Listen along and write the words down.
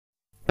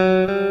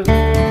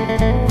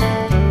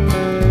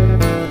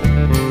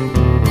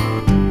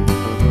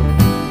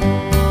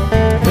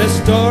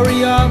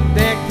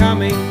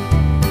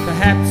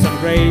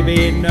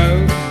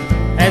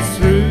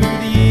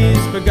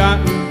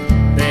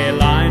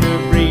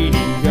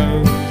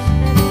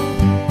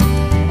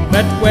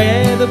But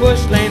where the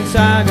bushland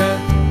saga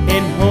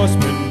in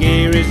horseman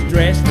gear is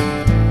dressed,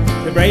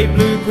 the brave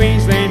blue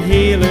Queensland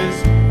healers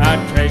are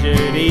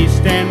treasured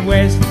east and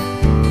west.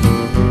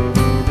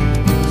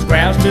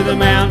 Scrouse to the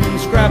mountain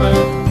scrubber,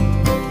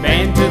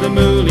 man to the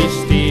mooly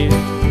steer,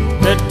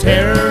 the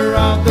terror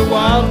of the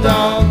wild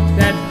dog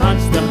that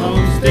hunts the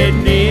homestead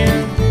near,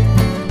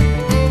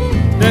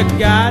 the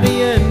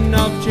guardian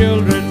of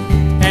children,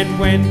 and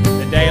when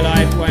the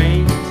daylight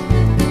wanes,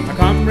 a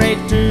comrade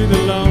to the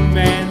lone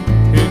man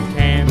who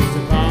camps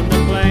upon the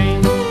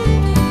plains.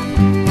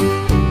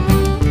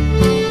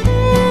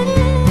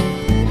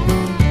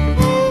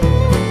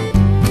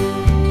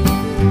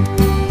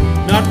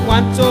 Not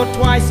once or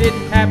twice it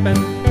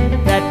happened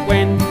that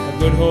when a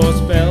good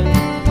horse fell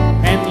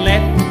and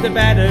left the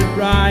battered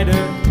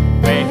rider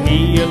where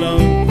he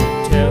alone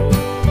could tell,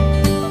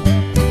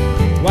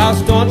 while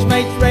staunch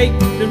mates raked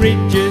the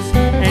ridges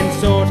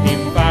and sought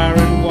him far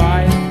and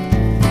wide,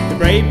 the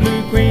brave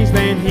blue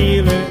Queensland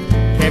healer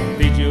kept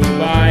vigil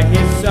by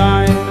his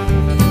side.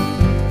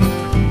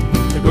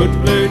 The good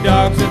blue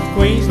dogs of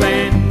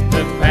Queensland,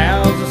 the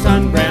pals of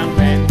sun-browned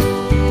men,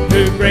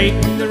 who break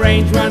the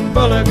range-run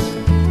bullocks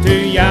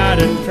to yard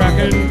and truck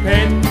and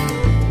pen,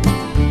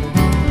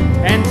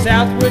 and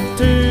southward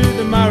to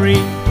the Murray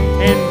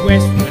and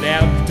westward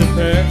out to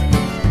Perth,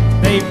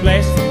 they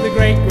bless the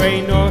great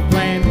grey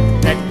Northland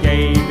that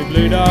gave the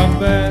blue dog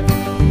birth.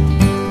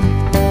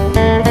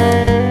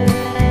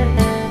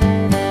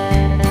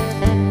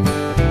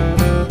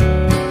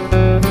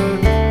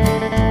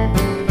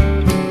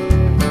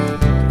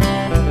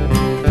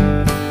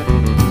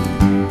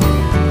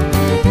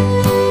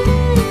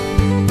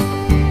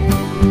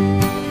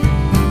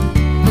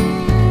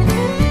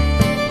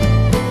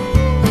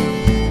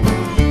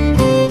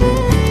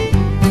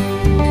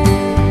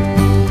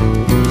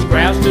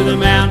 To the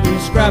mountain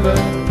scrubber,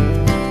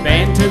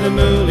 band to the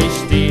mooly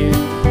steer,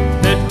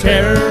 the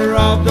terror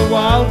of the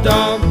wild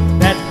dog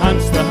that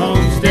hunts the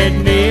homestead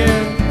near,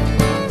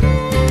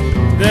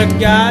 the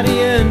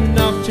guardian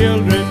of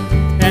children,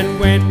 and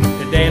when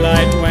the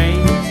daylight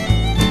wanes,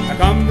 a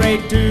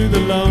comrade to the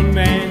lone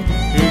man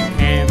who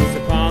camps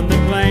upon the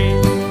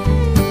plains.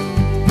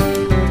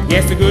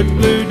 Yes, the good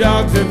blue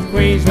dogs of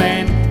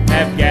Queensland